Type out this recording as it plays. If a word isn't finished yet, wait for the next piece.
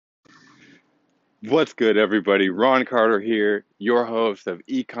What's good, everybody? Ron Carter here, your host of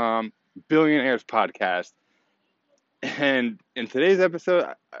Ecom Billionaires Podcast. And in today's episode,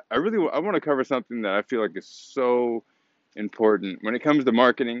 I want to cover something that I feel like is so important when it comes to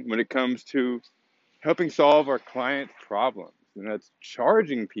marketing, when it comes to helping solve our clients' problems, and that's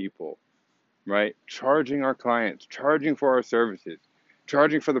charging people, right? Charging our clients, charging for our services,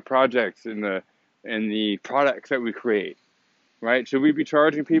 charging for the projects and the products that we create. Right? Should we be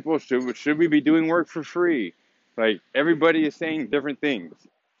charging people? Should we be doing work for free? Like everybody is saying different things.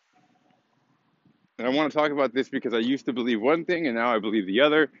 And I want to talk about this because I used to believe one thing and now I believe the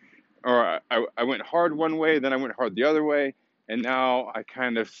other. Or I went hard one way, then I went hard the other way, and now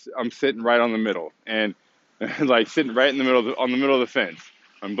I'm sitting right on the middle and like sitting right in the middle on the middle of the fence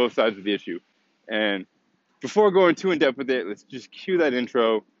on both sides of the issue. And before going too in depth with it, let's just cue that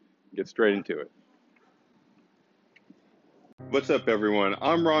intro, and get straight into it. What's up, everyone?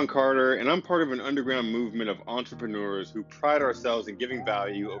 I'm Ron Carter, and I'm part of an underground movement of entrepreneurs who pride ourselves in giving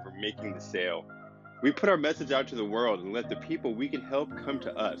value over making the sale. We put our message out to the world and let the people we can help come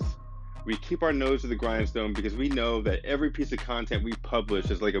to us. We keep our nose to the grindstone because we know that every piece of content we publish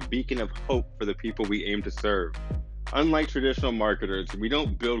is like a beacon of hope for the people we aim to serve. Unlike traditional marketers, we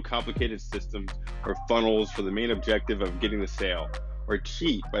don't build complicated systems or funnels for the main objective of getting the sale, or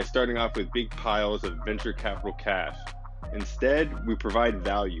cheat by starting off with big piles of venture capital cash. Instead, we provide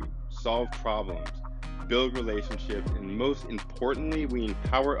value, solve problems, build relationships, and most importantly, we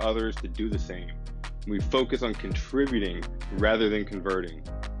empower others to do the same. We focus on contributing rather than converting.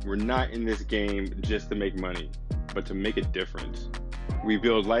 We're not in this game just to make money, but to make a difference. We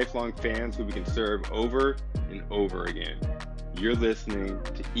build lifelong fans who we can serve over and over again. You're listening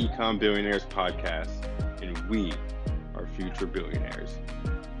to Ecom Billionaires Podcast, and we are future billionaires.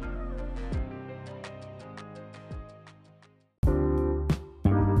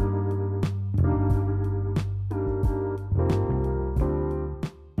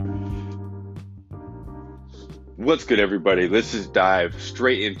 What's good, everybody? Let's just dive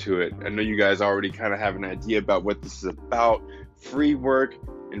straight into it. I know you guys already kind of have an idea about what this is about: free work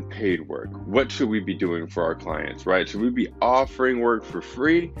and paid work. What should we be doing for our clients, right? Should we be offering work for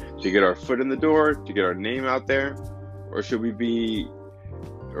free to get our foot in the door, to get our name out there? Or should we be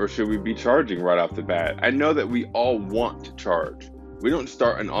charging right off the bat? I know that we all want to charge. We don't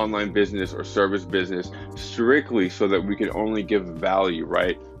start an online business or service business strictly so that we can only give value,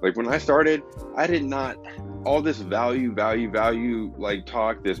 right? Like when I started, I did not all this value like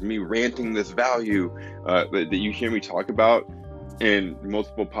talk, this me ranting this value that you hear me talk about in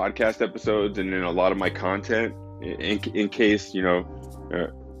multiple podcast episodes and in a lot of my content. In case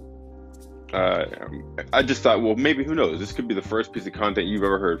I just thought, well, maybe, who knows, this could be the first piece of content you've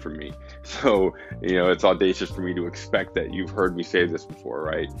ever heard from me. So it's audacious for me to expect that you've heard me say this before,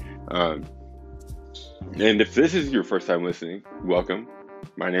 right? And if this is your first time listening, welcome.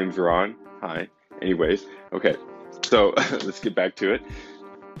 My name's Ron. Hi. Anyways, okay, so let's get back to it.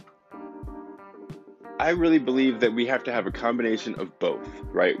 I really believe that we have to have a combination of both,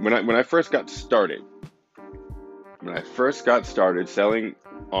 right? When I first got started selling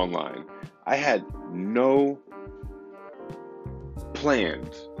online, I had no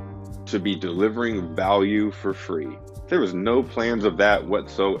plans to be delivering value for free. There was no plans of that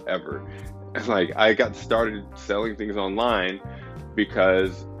whatsoever. Like, I got started selling things online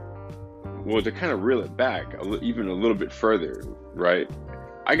because, well, to kind of reel it back even a little bit further, right?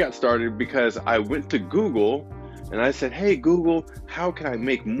 I got started because I went to Google and I said, hey, Google, how can I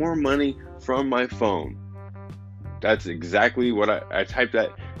make more money from my phone? That's exactly what I typed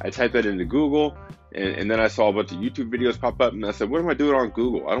that. I typed that into Google, and then I saw a bunch of YouTube videos pop up, and I said, what am I doing on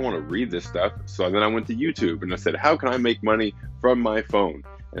Google? I don't want to read this stuff. So then I went to YouTube and I said, how can I make money from my phone?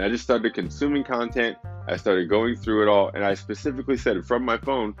 And I just started consuming content. I started going through it all, and I specifically said from my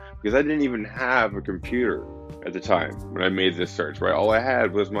phone because I didn't even have a computer at the time when I made this search, right? All I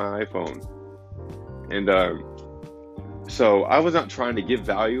had was my iPhone. And so I was not trying to give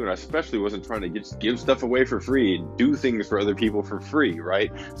value, and I especially wasn't trying to just give stuff away for free and do things for other people for free,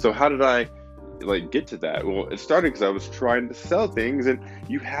 right? So how did I get to that? Well, it started because I was trying to sell things, and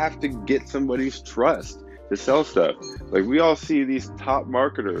you have to get somebody's trust to sell stuff. Like, we all see these top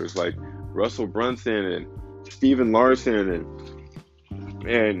marketers like Russell Brunson and Steven Larson,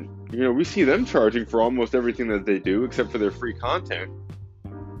 and we see them charging for almost everything that they do except for their free content.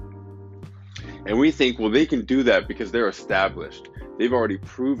 And we think, well, they can do that because they're established. They've already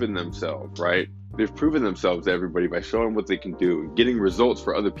proven themselves, right? They've proven themselves to everybody by showing what they can do and getting results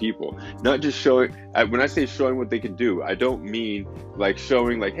for other people. Not just showing, when I say showing what they can do, I don't mean like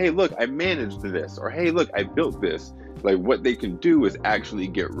showing like, hey, look, I managed this, or hey, look, I built this. Like what they can do is actually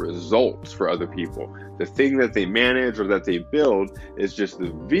get results for other people. The thing that they manage or that they build is just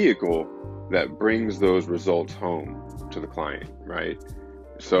the vehicle that brings those results home to the client, right?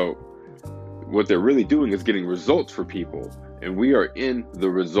 So what they're really doing is getting results for people, and we are in the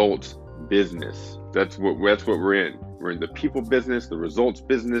results business. That's what we're in. We're in the people business, the results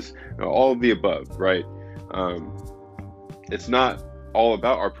business, all of the above, right? It's not all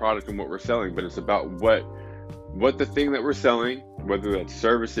about our product and what we're selling, but it's about what the thing that we're selling, whether that's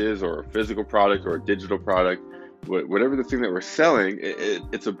services or a physical product or a digital product, whatever the thing that we're selling,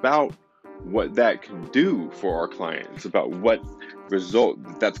 it's about what that can do for our client. It's about what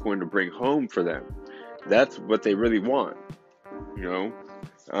result that's going to bring home for them. That's what they really want,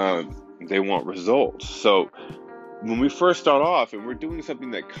 they want results. So when we first start off and we're doing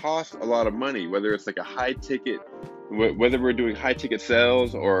something that costs a lot of money, whether it's like a high ticket, whether we're doing high ticket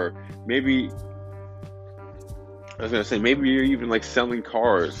sales, or maybe maybe you're even like selling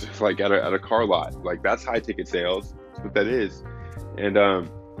cars, like at a car lot, like that's high ticket sales. That's what that is. And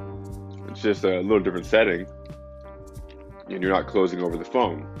it's just a little different setting, and you're not closing over the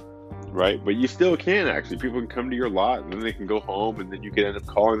phone, right? But you still can actually. People can come to your lot, and then they can go home, and then you can end up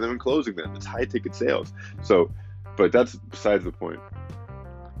calling them and closing them. It's high ticket sales. So, but that's besides the point.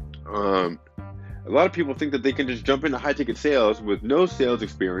 A lot of people think that they can just jump into high ticket sales with no sales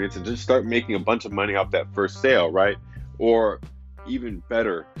experience and just start making a bunch of money off that first sale, right? Or even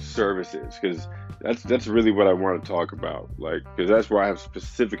better, services, because that's really what I want to talk about, like, because that's where I have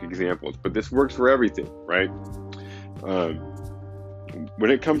specific examples, but this works for everything, right?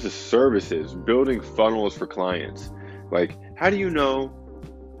 When it comes to services, building funnels for clients, like, how do you know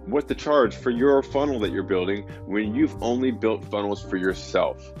what to charge for your funnel that you're building when you've only built funnels for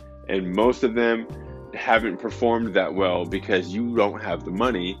yourself? And most of them haven't performed that well because you don't have the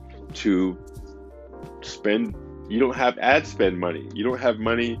money to spend. You don't have ad spend money. You don't have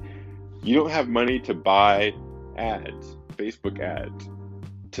money to buy ads, Facebook ads,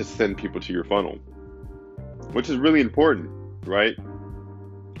 to send people to your funnel, which is really important, right?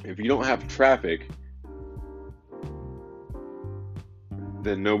 If you don't have traffic,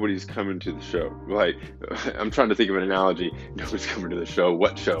 then nobody's coming to the show. Like, I'm trying to think of an analogy. Nobody's coming to the show.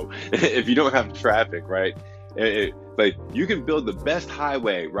 What show? If you don't have traffic, right? Like, you can build the best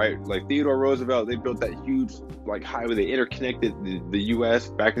highway, right? Like Theodore Roosevelt, they built that huge like highway. They interconnected the U.S.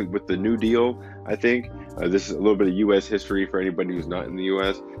 back with the New Deal, I think. This is a little bit of U.S. history for anybody who's not in the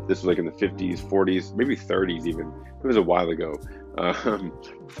U.S. This was like in the 50s, 40s, maybe 30s even. It was a while ago,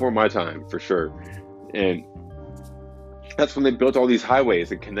 before my time, for sure. And that's when they built all these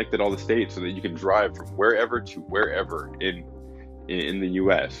highways and connected all the states so that you can drive from wherever to wherever in the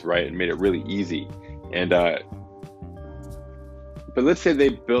U.S., right? And made it really easy. And but let's say they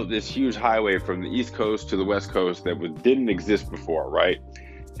built this huge highway from the East Coast to the West Coast that didn't exist before, right?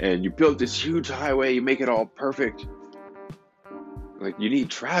 And you built this huge highway, you make it all perfect. Like, you need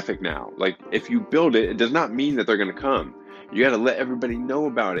traffic now. Like, if you build it, it does not mean that they're going to come. You got to let everybody know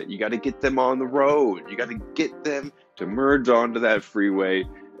about it. You got to get them on the road. You got to get them to merge onto that freeway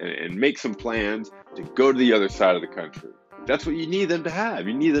and make some plans to go to the other side of the country. That's what you need them to have.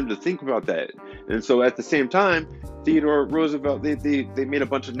 You need them to think about that. And so at the same time, Theodore Roosevelt, they made a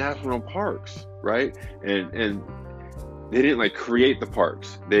bunch of national parks, right? And they didn't like create the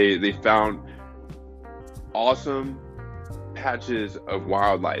parks. They found awesome patches of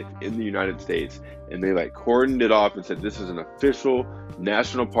wildlife in the United States, and they like cordoned it off and said, this is an official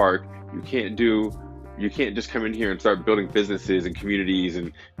national park. You can't just come in here and start building businesses and communities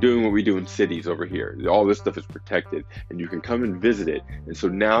and doing what we do in cities over here. All this stuff is protected, and you can come and visit it. And so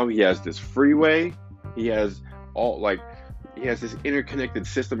now he has this freeway. He has this interconnected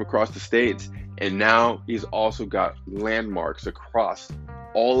system across the states, and now he's also got landmarks across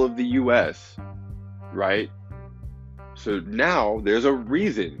all of the U.S., right? So now there's a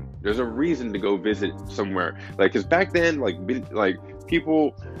reason to go visit somewhere. Like, because back then, like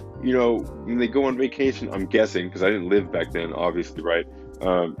people, when they go on vacation, I'm guessing, because I didn't live back then, obviously, right?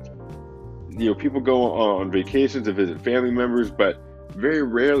 People go on vacations to visit family members, but very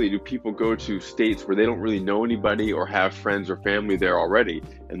rarely do people go to states where they don't really know anybody or have friends or family there already,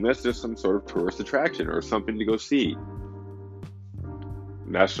 unless there's some sort of tourist attraction or something to go see.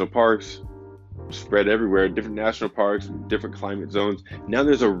 National parks spread everywhere, different national parks, different climate zones. Now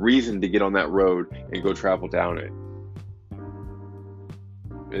there's a reason to get on that road and go travel down it.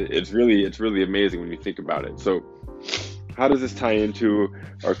 It's really amazing when you think about it. So how does this tie into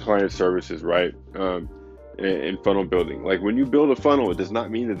our client services, right? And funnel building. Like, when you build a funnel, it does not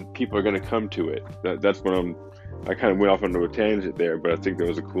mean that people are going to come to it. That's what I kind of went off onto a tangent there, but I think that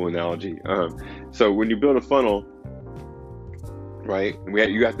was a cool analogy. So when you build a funnel, right?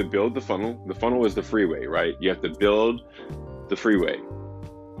 You have to build the funnel. The funnel is the freeway, right? You have to build the freeway,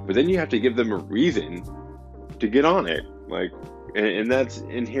 but then you have to give them a reason to get on it, like, and that's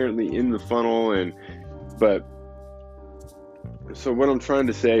inherently in the funnel. And but so what I'm trying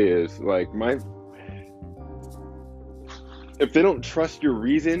to say is, like, if they don't trust your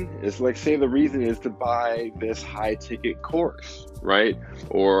reason, it's like, say the reason is to buy this high ticket course, right?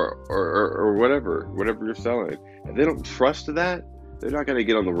 Or whatever you're selling. If they don't trust that, they're not going to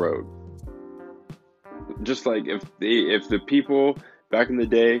get on the road. Just like if the people back in the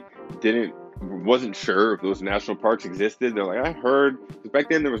day wasn't sure if those national parks existed, they're like, I heard, because back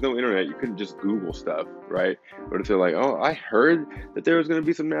then there was no internet, you couldn't just Google stuff, right? But if they're like, oh, I heard that there was going to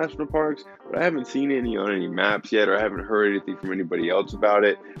be some national parks, but I haven't seen any on any maps yet, or I haven't heard anything from anybody else about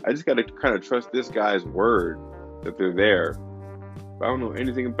it. I just got to kind of trust this guy's word that they're there. But I don't know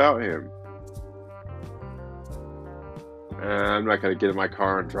anything about him. I'm not going to get in my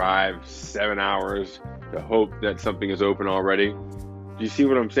car and drive 7 hours to hope that something is open already. Do you see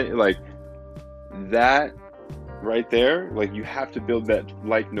what I'm saying? Like, that right there, like, you have to build that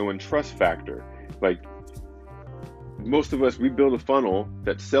like, know, and trust factor. Like, most of us, we build a funnel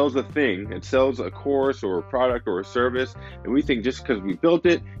that sells a thing, it sells a course or a product or a service, and we think just because we built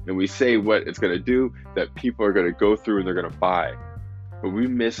it and we say what it's going to do, that people are going to go through and they're going to buy. But we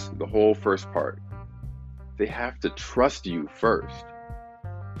miss the whole first part. They have to trust you first.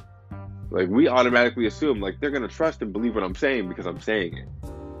 Like, we automatically assume, like, they're going to trust and believe what I'm saying because I'm saying it,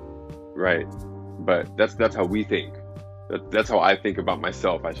 right? But that's how we think. That's how I think about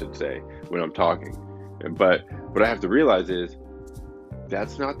myself, I should say, when I'm talking. But what I have to realize is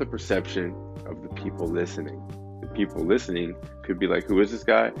that's not the perception of the people listening. The people listening could be like, who is this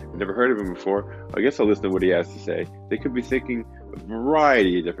guy? I've never heard of him before. I guess I'll listen to what he has to say. They could be thinking a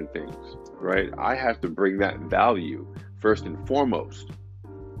variety of different things, right? I have to bring that value first and foremost.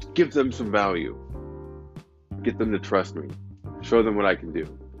 Give them some value. Get them to trust me. Show them what I can do.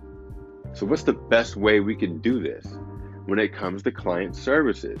 So what's the best way we can do this when it comes to client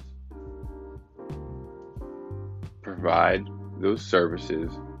services? Provide those services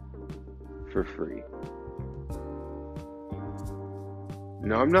for free.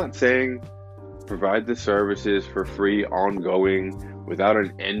 Now, I'm not saying provide the services for free, ongoing, without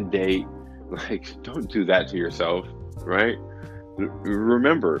an end date. Like, don't do that to yourself, right?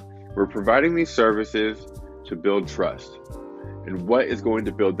 Remember, we're providing these services to build trust. And what is going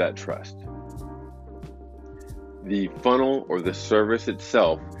to build that trust? The funnel or the service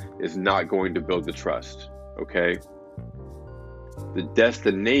itself is not going to build the trust, okay? The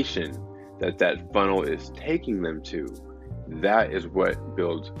destination that funnel is taking them to, that is what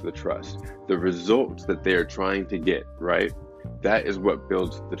builds the trust. The results that they are trying to get, right? That is what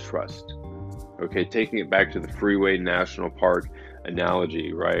builds the trust. Okay, taking it back to the Freeway National Park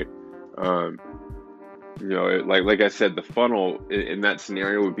analogy, right? Like I said, the funnel in that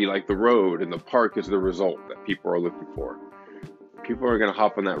scenario would be like the road, and the park is the result that people are looking for. People are going to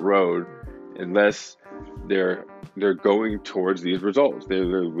hop on that road unless they're going towards these results. They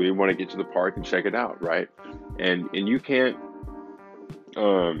really want to get to the park and check it out, right? And you can't,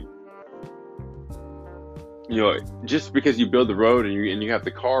 just because you build the road and you have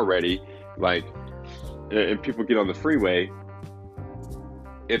the car ready, like, and people get on the freeway.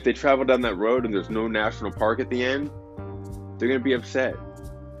 If they travel down that road and there's no national park at the end, they're going to be upset,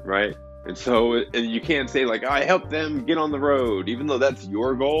 right? And so you can't say, like, I helped them get on the road. Even though that's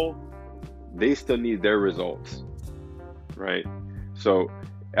your goal, they still need their results, right? So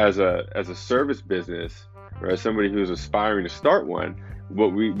as a service business, or as somebody who's aspiring to start one,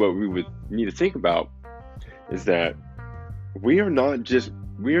 what we would need to think about is that we are not just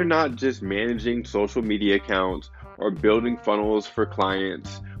managing social media accounts or building funnels for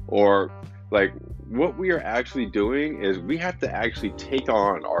clients, or, like, what we are actually doing is we have to actually take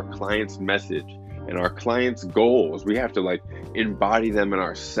on our client's message and our client's goals. We have to, like, embody them in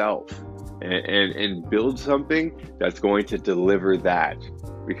ourselves and build something that's going to deliver that.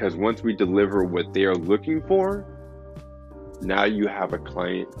 Because once we deliver what they are looking for, now you have a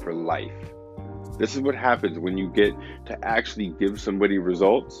client for life. This is what happens when you get to actually give somebody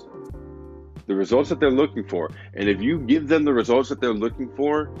results. The results that they're looking for. And if you give them the results that they're looking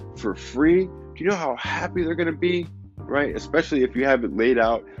for free, do you know how happy they're going to be, right? Especially if you have it laid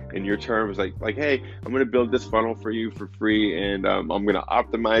out in your terms, like, hey, I'm going to build this funnel for you for free, and I'm going to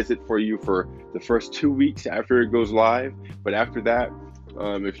optimize it for you for the first 2 weeks after it goes live. But after that,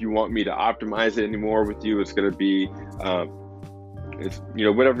 if you want me to optimize it anymore with you, it's going to be it's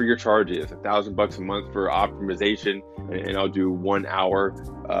whatever your charge is, $1,000 a month for optimization, and I'll do 1 hour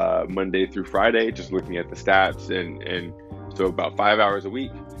Monday through Friday, just looking at the stats and So about 5 hours a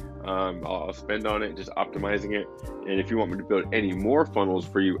week, I'll spend on it, just optimizing it. And if you want me to build any more funnels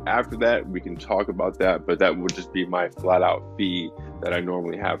for you after that, we can talk about that. But that would just be my flat out fee that I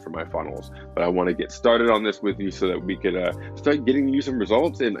normally have for my funnels. But I want to get started on this with you so that we could start getting you some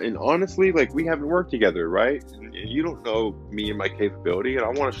results. And honestly, like, we haven't worked together, right? And you don't know me and my capability, and I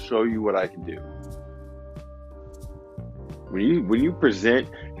want to show you what I can do. When you present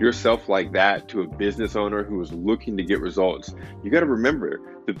yourself like that to a business owner who is looking to get results, you got to remember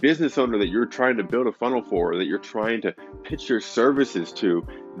the business owner that you're trying to build a funnel for, that you're trying to pitch your services to,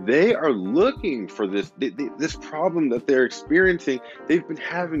 they are looking for this problem that they're experiencing. They've been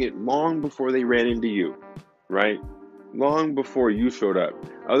having it long before they ran into you, right? Long before you showed up.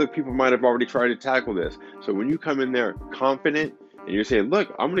 Other people might have already tried to tackle this. So when you come in there confident, and you're saying,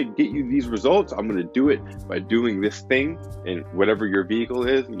 look, I'm going to get you these results. I'm going to do it by doing this thing, and whatever your vehicle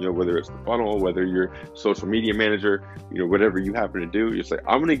is, whether it's the funnel, whether you're social media manager, whatever you happen to do, you're like,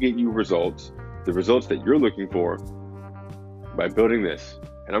 I'm going to get you results, the results that you're looking for by building this.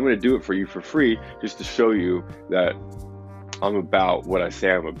 And I'm going to do it for you for free, just to show you that I'm about what I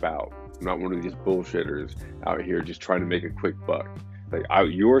say I'm about. I'm not one of these bullshitters out here just trying to make a quick buck. Like,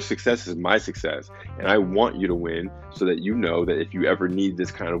 your success is my success, and I want you to win so that you know that if you ever need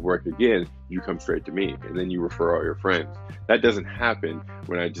this kind of work again, you come straight to me, and then you refer all your friends. That doesn't happen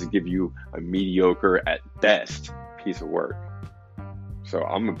when I just give you a mediocre at best piece of work. So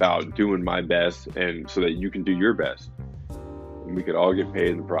I'm about doing my best, and so that you can do your best, and we could all get paid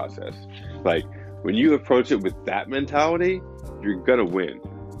in the process. Like, when you approach it with that mentality, you're gonna win.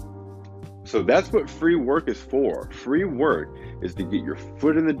 So that's what free work is for. Free work is to get your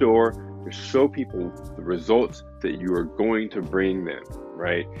foot in the door, to show people the results that you are going to bring them,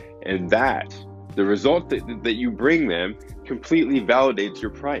 right? And that, the result that you bring them completely validates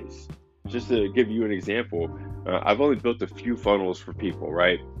your price. Just to give you an example, I've only built a few funnels for people,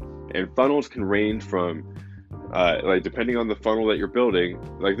 right? And funnels can range from, like, depending on the funnel that you're building,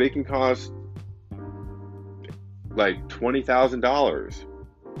 like, they can cost like $20,000.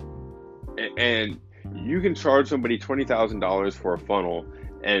 And you can charge somebody $20,000 for a funnel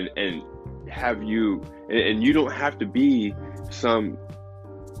and have you, and you don't have to be some,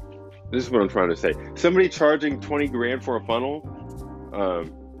 this is what I'm trying to say. Somebody charging 20 grand for a funnel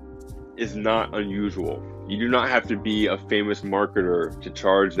is not unusual. You do not have to be a famous marketer to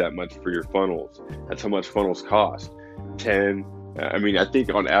charge that much for your funnels. That's how much funnels cost. I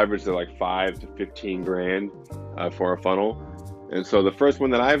think on average they're like 5 to 15 grand for a funnel. And so the first one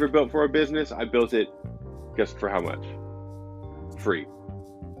that I ever built for a business, I built it, guess for how much? Free.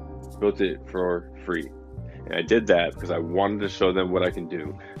 Built it for free. And I did that because I wanted to show them what I can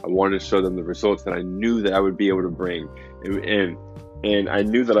do. I wanted to show them the results that I knew that I would be able to bring. And I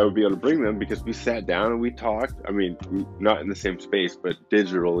knew that I would be able to bring them because we sat down and we talked. I mean, not in the same space, but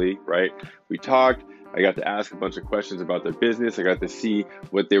digitally, right? We talked. I got to ask a bunch of questions about their business. I got to see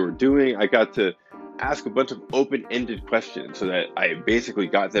what they were doing. I got to ask a bunch of open-ended questions so that I basically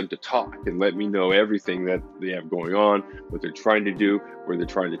got them to talk and let me know everything that they have going on, what they're trying to do, where they're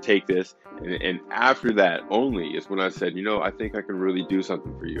trying to take this. And after that only is when I said, I think I can really do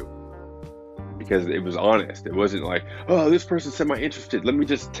something for you. Because it was honest. It wasn't like, oh, this person said I'm interested, let me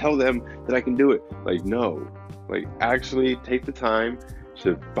just tell them that I can do it. Like, no. Like, actually take the time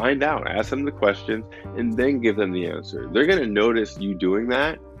to find out, ask them the questions, and then give them the answer. They're going to notice you doing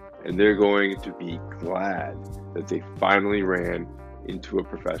that, and they're going to be glad that they finally ran into a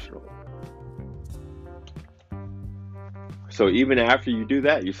professional. So even after you do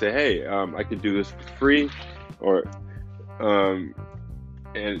that, you say, hey, I could do this for free, or,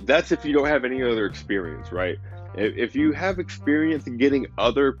 and that's if you don't have any other experience, right? If you have experience in getting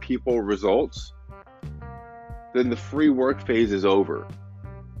other people results, then the free work phase is over.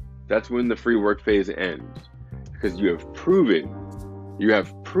 That's when the free work phase ends, because you have proven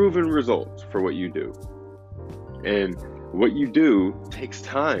results for what you do. And what you do takes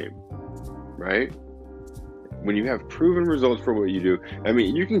time, right? When you have proven results for what you do,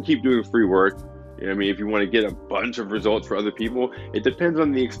 you can keep doing free work. If you want to get a bunch of results for other people, it depends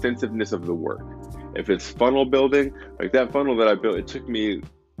on the extensiveness of the work. If it's funnel building, like that funnel that I built, it took me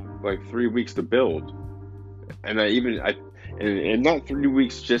like 3 weeks to build. And and not 3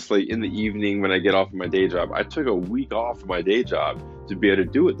 weeks just like in the evening when I get off of my day job. I took a week off of my day job to be able to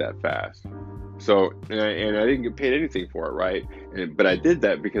do it that fast. So, and I didn't get paid anything for it, right? But I did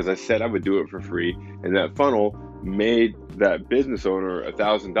that because I said I would do it for free. And that funnel made that business owner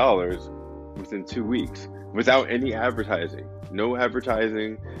 $1,000 within 2 weeks without any advertising. No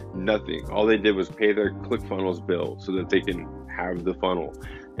advertising, nothing. All they did was pay their ClickFunnels bill so that they can have the funnel.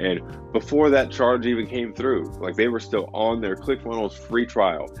 And before that charge even came through, like they were still on their ClickFunnels free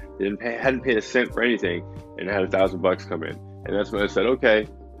trial. They hadn't paid a cent for anything and had $1,000 come in. And that's when I said, okay,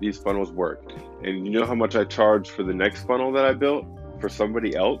 these funnels work. And you know how much I charged for the next funnel that I built for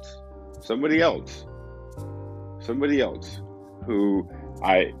somebody else? Somebody else who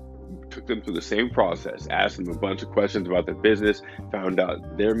I took them through the same process, asked them a bunch of questions about their business, found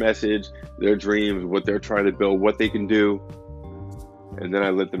out their message, their dreams, what they're trying to build, what they can do. And then I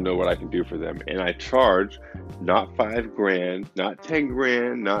let them know what I can do for them. And I charge not $5,000, not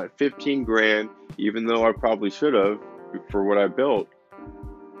 $10,000, not $15,000, even though I probably should have for what I built.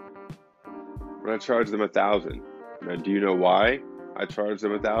 But I charged them $1,000. Now, do you know why I charged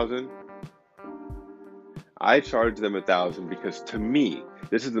them $1,000? I charged them $1,000 because to me,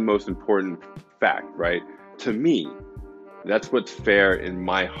 this is the most important fact, right? To me, that's what's fair in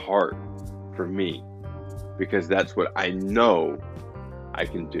my heart for me, because that's what I know I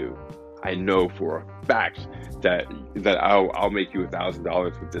can do. I know for a fact that I'll make you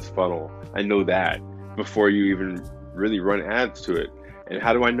 $1,000 with this funnel. I know that before you even really run ads to it. And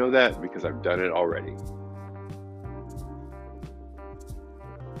how do I know that? Because I've done it already.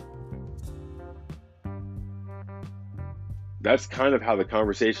 That's kind of how the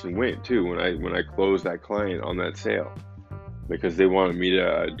conversation went too when I closed that client on that sale, because they wanted me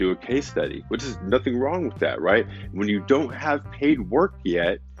to do a case study, which is nothing wrong with that, right? When you don't have paid work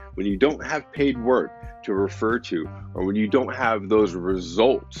yet, when you don't have paid work to refer to, or when you don't have those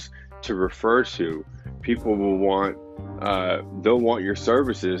results to refer to, people will want they'll want your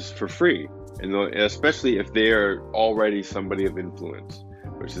services for free, and especially if they are already somebody of influence,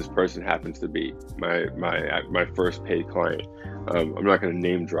 which this person happens to be, my first paid client. I'm not going to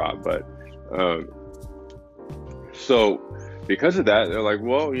name drop, but so because of that, they're like,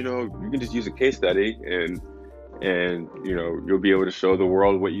 well, you can just use a case study and you'll be able to show the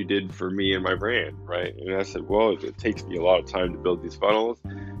world what you did for me and my brand, right? And I said, well, it takes me a lot of time to build these funnels,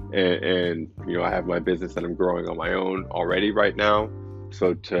 and I have my business that I'm growing on my own already right now.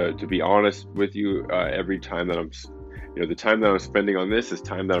 So to be honest with you, every time that the time that I'm spending on this is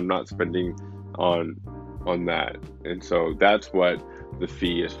time that I'm not spending on that. And so that's what the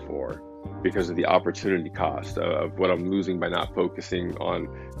fee is for, because of the opportunity cost of what I'm losing by not focusing on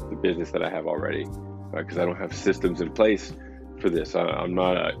the business that I have already, because I don't have systems in place for this. I'm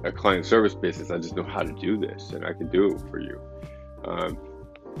not a client service business. I just know how to do this, and I can do it for you.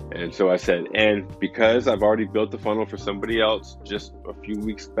 And so I said, and because I've already built the funnel for somebody else just a few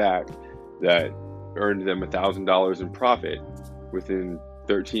weeks back that earned them $1,000 in profit within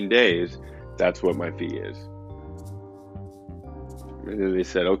 13 days, that's what my fee is. And then they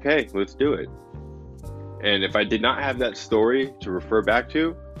said, okay, let's do it. And if I did not have that story to refer back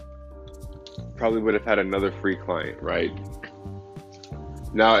to, probably would have had another free client, right?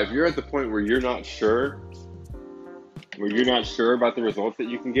 Now, if you're at the point where you're not sure about the results that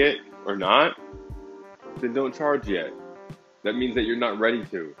you can get or not, then don't charge yet. That means that you're not ready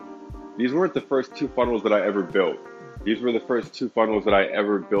to. These weren't the first 2 funnels that I ever built. These were the first 2 funnels that I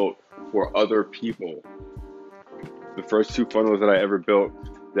ever built for other people. The first 2 funnels that I ever built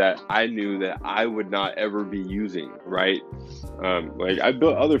that I knew that I would not ever be using, right? Like I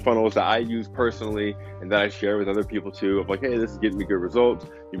built other funnels that I use personally and that I share with other people too, of like, hey, this is getting me good results.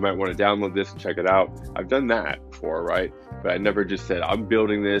 You might want to download this and check it out. I've done that before, right? But I never just said, I'm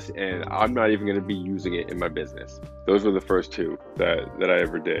building this and I'm not even going to be using it in my business. Those were the first 2 that I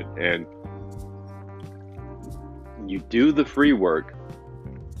ever did. And you do the free work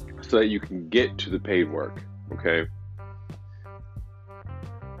so that you can get to the paid work, okay?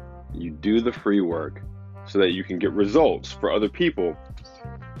 You do the free work so that you can get results for other people.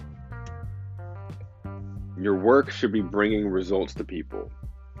 Your work should be bringing results to people.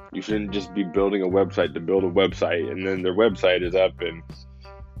 You shouldn't just be building a website to build a website and then their website is up, and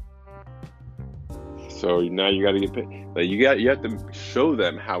so now you got to get paid. Like you have to show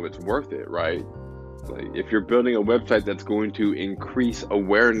them how it's worth it, right? Like if you're building a website that's going to increase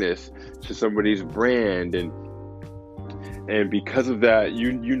awareness to somebody's brand, and because of that,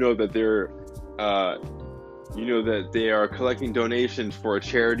 you know that they are collecting donations for a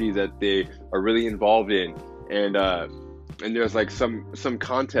charity that they are really involved in, and there's like some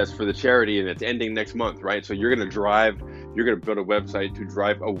contest for the charity and it's ending next month, right? So you're gonna build a website to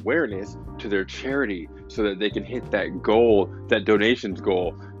drive awareness to their charity so that they can hit that goal, that donations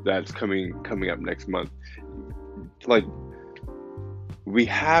goal that's coming up next month. Like, we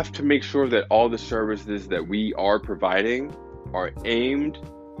have to make sure that all the services that we are providing are aimed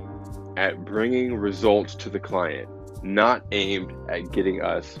at bringing results to the client, not aimed at getting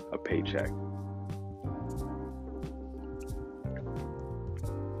us a paycheck.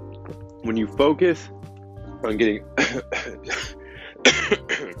 When you focus on getting,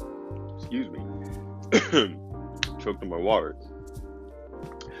 excuse me, choked on my water.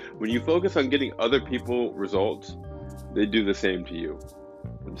 When you focus on getting other people results, they do the same to you.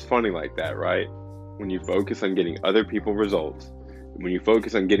 It's funny like that, right? When you focus on getting other people results, when you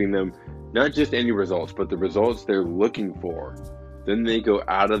focus on getting them not just any results, but the results they're looking for, then they go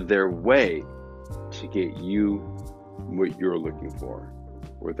out of their way to get you what you're looking for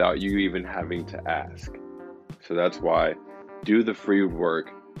without you even having to ask. So that's why do the free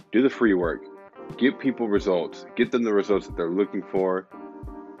work, get people results, get them the results that they're looking for,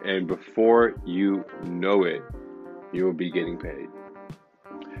 and before you know it, you'll be getting paid.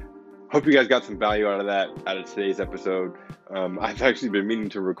 Hope you guys got some value out of today's episode. I've actually been meaning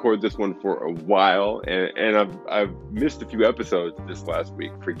to record this one for a while, and I've missed a few episodes this last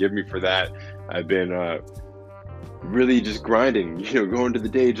week. Forgive me for that. I've been really just grinding, going to the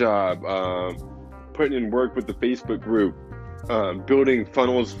day job, putting in work with the Facebook group, building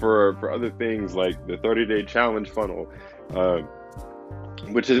funnels for other things like the 30-day challenge funnel,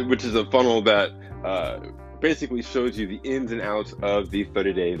 which is a funnel that basically shows you the ins and outs of the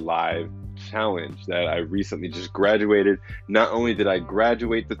 30-day live challenge that I recently just graduated. Not only did I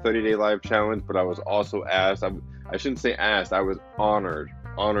graduate the 30-day live challenge, but I was also asked, I shouldn't say asked, I was honored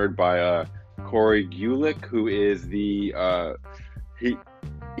by Corey Gulick, who is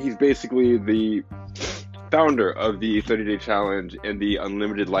he's basically the founder of the 30-day challenge and the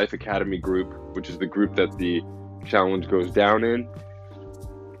Unlimited Life Academy group, which is the group that the challenge goes down in.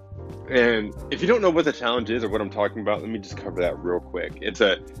 And if you don't know what the challenge is or what I'm talking about, let me just cover that real quick. It's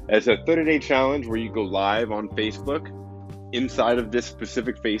a 30-day challenge where you go live on Facebook. Inside of this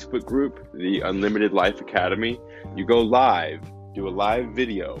specific Facebook group, the Unlimited Life Academy, you go live, do a live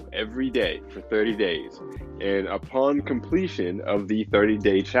video every day for 30 days. And upon completion of the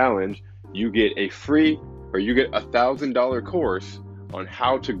 30-day challenge, you get a free, or you get $1,000 course on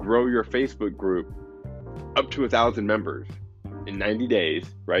how to grow your Facebook group up to 1,000 members. In 90 days,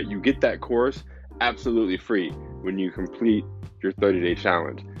 right? You get that course absolutely free when you complete your 30-day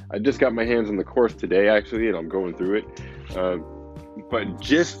challenge. I just got my hands on the course today, actually, and I'm going through it. But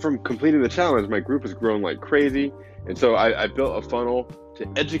just from completing the challenge, my group has grown like crazy. And so I built a funnel to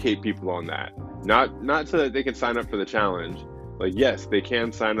educate people on that. Not so that they can sign up for the challenge. Like, yes, they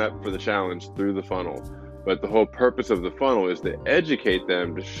can sign up for the challenge through the funnel. But the whole purpose of the funnel is to educate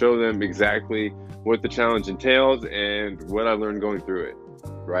them, to show them exactly what the challenge entails and what I learned going through it,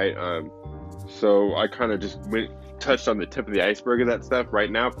 right? So I kind of just touched on the tip of the iceberg of that stuff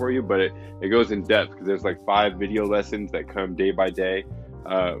right now for you, but it goes in depth because there's like 5 video lessons that come day by day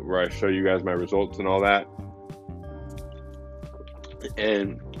where I show you guys my results and all that.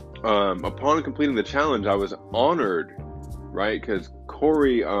 And upon completing the challenge, I was honored, right? Because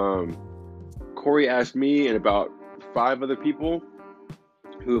Corey asked me and about 5 other people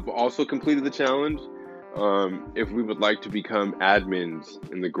who have also completed the challenge if we would like to become admins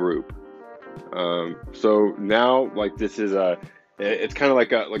in the group. So now, like, this is it's kind of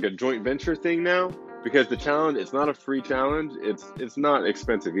like a joint venture thing now, because the challenge, it's not a free challenge. It's not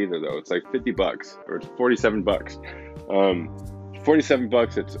expensive either though. It's like $50 or it's $47.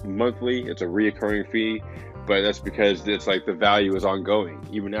 $47. It's monthly. It's a reoccurring fee. But that's because it's like the value is ongoing.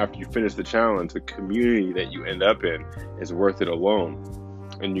 Even after you finish the challenge, the community that you end up in is worth it alone.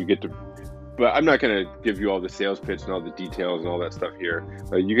 And you get to, but I'm not going to give you all the sales pitch and all the details and all that stuff here.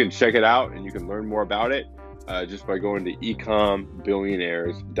 You can check it out and you can learn more about it just by going to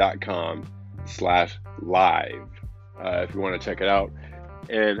ecombillionaires.com/live if you want to check it out.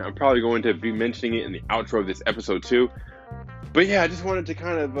 And I'm probably going to be mentioning it in the outro of this episode too. But yeah, I just wanted to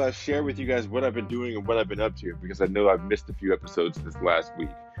kind of share with you guys what I've been doing and what I've been up to, because I know I've missed a few episodes this last week.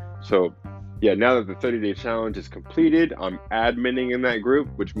 So yeah, now that the 30-day challenge is completed, I'm adminning in that group,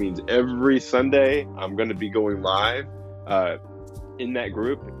 which means every Sunday I'm going to be going live in that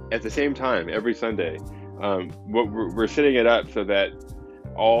group at the same time every Sunday. We're setting it up so that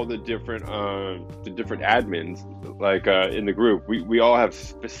all the different admins, like in the group, we all have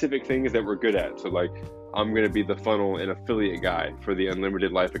specific things that we're good at. So like, I'm going to be the funnel and affiliate guy for the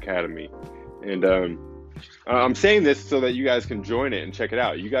Unlimited Life Academy. And I'm saying this so that you guys can join it and check it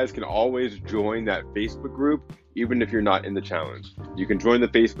out. You guys can always join that Facebook group, even if you're not in the challenge. You can join the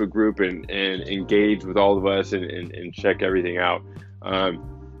Facebook group and engage with all of us and check everything out.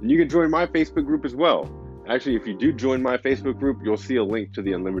 And you can join my Facebook group as well. Actually, if you do join my Facebook group, you'll see a link to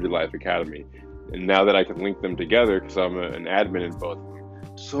the Unlimited Life Academy. And now that I can link them together, because I'm an admin in both of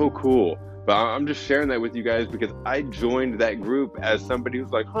them, so cool. But I'm just sharing that with you guys because I joined that group as somebody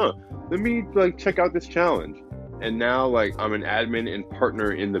who's like, let me like check out this challenge. and now like I'm an admin and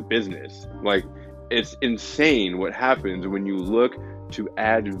partner in the business. Like, it's insane what happens when you look to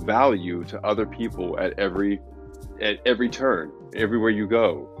add value to other people at every turn, everywhere you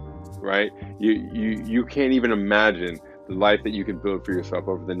go, right? You can't even imagine the life that you can build for yourself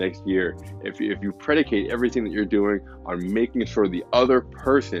over the next year if you predicate everything that you're doing on making sure the other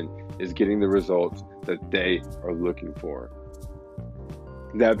person is getting the results that they are looking for.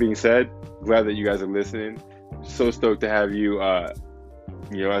 That being said, glad that you guys are listening. So stoked to have you,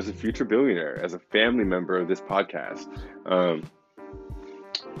 as a future billionaire, as a family member of this podcast.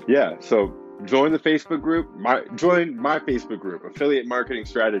 So join the Facebook group. Join my Facebook group, Affiliate Marketing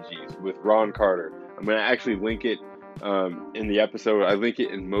Strategies with Ron Carter. I'm going to actually link it in the episode. I link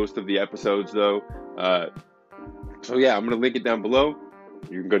it in most of the episodes, though. I'm going to link it down below.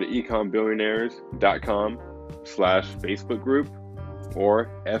 You can go to ecombillionaires.com/Facebook group or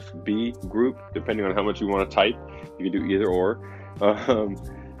FB group, depending on how much you want to type. You can do either or.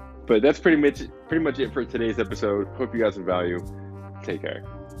 But that's pretty much it for today's episode. Hope you got some value. Take care.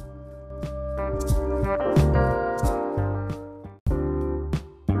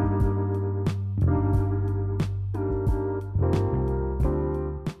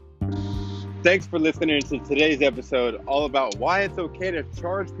 Thanks for listening to today's episode, all about why it's okay to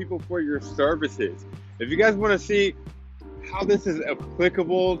charge people for your services. If you guys want to see how this is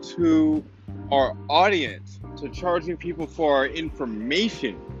applicable to our audience, to charging people for our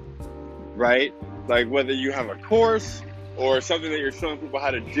information, right? Like whether you have a course or something that you're showing people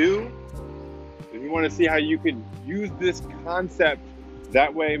how to do, if you want to see how you can use this concept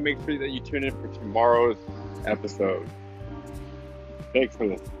that way, make sure that you tune in for tomorrow's episode. Thanks for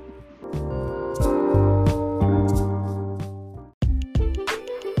listening.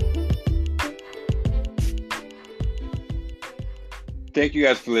 Thank you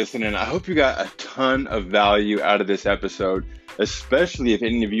guys for listening. I hope you got a ton of value out of this episode, especially if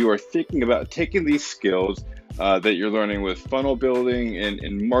any of you are thinking about taking these skills that you're learning with funnel building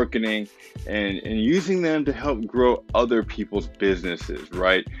and marketing and using them to help grow other people's businesses,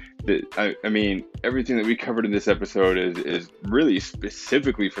 right? I mean, everything that we covered in this episode is really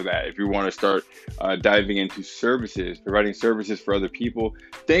specifically for that. If you want to start diving into services, providing services for other people,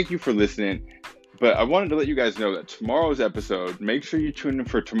 thank you for listening. But I wanted to let you guys know that tomorrow's episode, make sure you tune in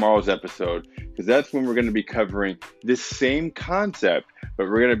for tomorrow's episode, because that's when we're going to be covering this same concept, but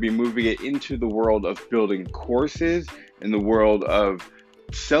we're going to be moving it into the world of building courses and the world of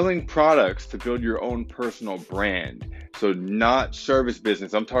selling products to build your own personal brand. So not service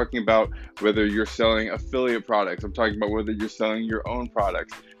business. I'm talking about whether you're selling affiliate products. I'm talking about whether you're selling your own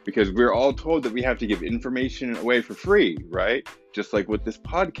products, because we're all told that we have to give information away for free, right? Just like what this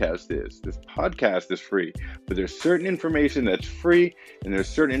podcast is. This podcast is free, but there's certain information that's free and there's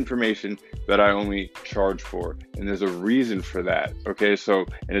certain information that I only charge for. And there's a reason for that. Okay. So,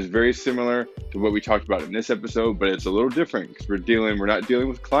 and it's very similar to what we talked about in this episode, but it's a little different because we're not dealing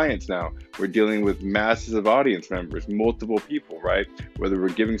with clients now. We're dealing with masses of audience members, multiple people, right? Whether we're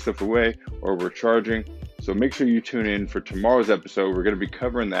giving stuff away or we're charging. So make sure you tune in for tomorrow's episode. We're going to be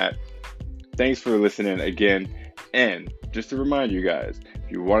covering that. Thanks for listening again. And just to remind you guys,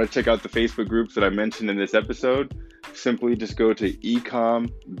 if you want to check out the Facebook groups that I mentioned in this episode, simply just go to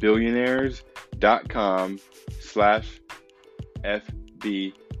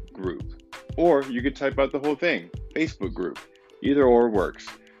ecombillionaires.com/FB group. Or you could type out the whole thing, Facebook group. Either or works.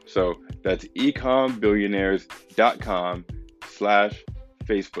 So that's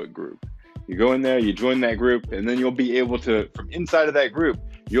ecombillionaires.com/Facebook group. You go in there, you join that group, and then you'll be able to, from inside of that group,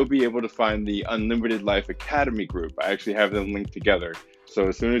 you'll be able to find the Unlimited Life Academy group. I actually have them linked together. So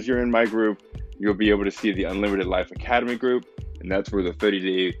as soon as you're in my group, you'll be able to see the Unlimited Life Academy group, and that's where the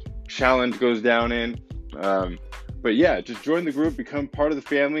 30-day challenge goes down in. But yeah, just join the group, become part of the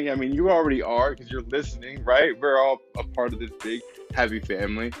family. I mean, you already are because you're listening, right? We're all a part of this big, happy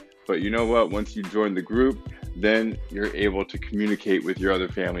family. But you know what? Once you join the group, then you're able to communicate with your other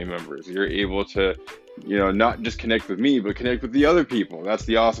family members. You're able to, not just connect with me, but connect with the other people. That's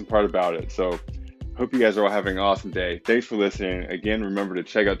the awesome part about it. So hope you guys are all having an awesome day. Thanks for listening. Again, remember to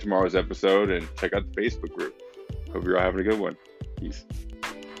check out tomorrow's episode and check out the Facebook group. Hope you're all having a good one. Peace.